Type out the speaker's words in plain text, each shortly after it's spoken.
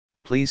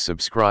Please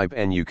subscribe,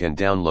 and you can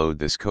download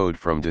this code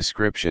from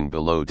description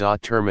below.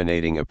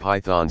 Terminating a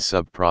Python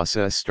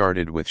subprocess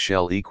started with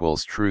shell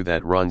equals true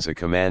that runs a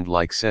command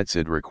like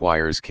setsid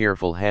requires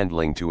careful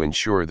handling to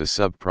ensure the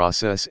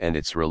subprocess and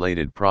its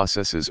related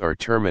processes are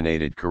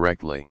terminated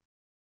correctly.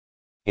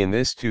 In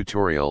this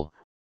tutorial,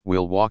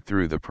 we'll walk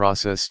through the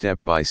process step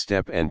by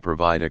step and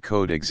provide a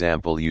code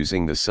example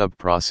using the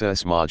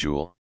subprocess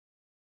module.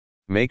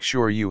 Make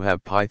sure you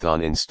have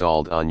Python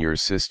installed on your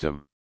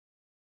system.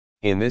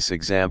 In this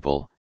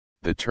example,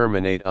 the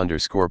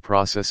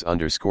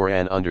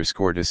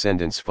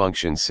terminate_process_an_descendants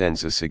function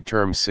sends a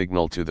SIGTERM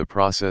signal to the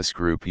process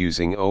group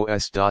using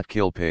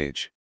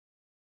os.killpg.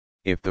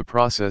 If the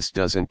process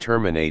doesn't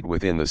terminate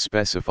within the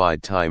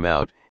specified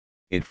timeout,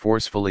 it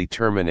forcefully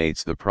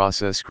terminates the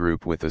process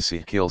group with a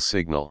SIGKILL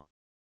signal.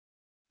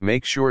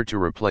 Make sure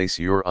to replace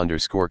your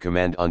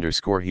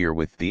 _command_ here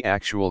with the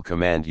actual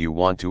command you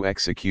want to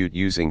execute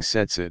using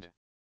setsid.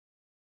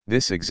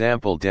 This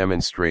example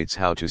demonstrates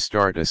how to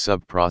start a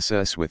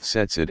subprocess with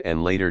setsid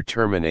and later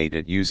terminate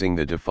it using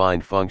the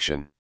defined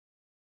function.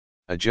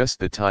 Adjust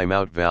the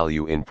timeout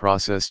value in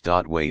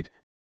process.wait,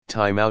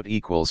 timeout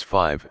equals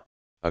 5,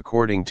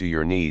 according to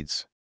your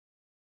needs.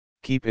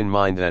 Keep in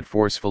mind that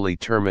forcefully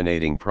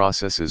terminating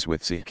processes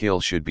with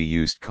SIGKILL should be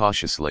used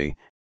cautiously,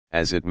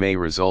 as it may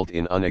result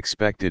in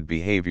unexpected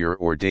behavior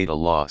or data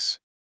loss.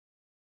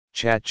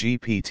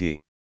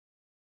 ChatGPT